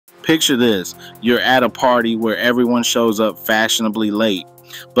Picture this, you're at a party where everyone shows up fashionably late.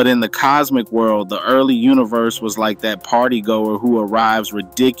 But in the cosmic world, the early universe was like that party goer who arrives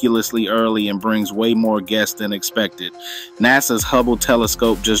ridiculously early and brings way more guests than expected. NASA's Hubble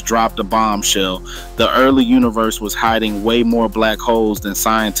telescope just dropped a bombshell. The early universe was hiding way more black holes than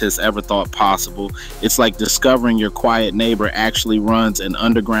scientists ever thought possible. It's like discovering your quiet neighbor actually runs an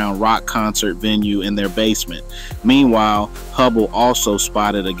underground rock concert venue in their basement. Meanwhile, Hubble also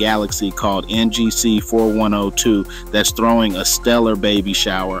spotted a galaxy called NGC 4102 that's throwing a stellar baby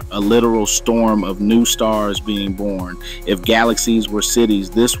shower, a literal storm of new stars being born. If galaxies were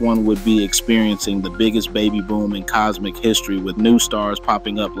cities, this one would be experiencing the biggest baby boom in cosmic history, with new stars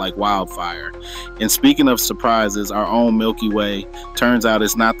popping up like wildfire. And speaking of surprises, our own Milky Way turns out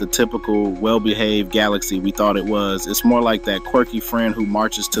it's not the typical well-behaved galaxy we thought it was. It's more like that quirky friend who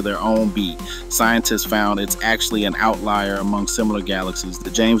marches to their own beat. Scientists found it's actually an outlier among similar galaxies.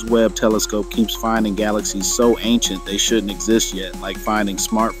 The James Webb Telescope keeps finding galaxies so ancient they shouldn't exist yet, like finding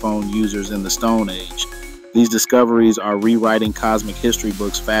smartphone users in the Stone Age. These discoveries are rewriting cosmic history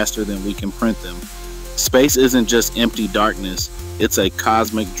books faster than we can print them. Space isn't just empty darkness, it's a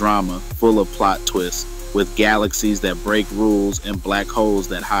cosmic drama full of plot twists, with galaxies that break rules and black holes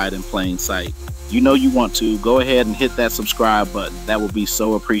that hide in plain sight. You know you want to. Go ahead and hit that subscribe button. That will be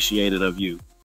so appreciated of you.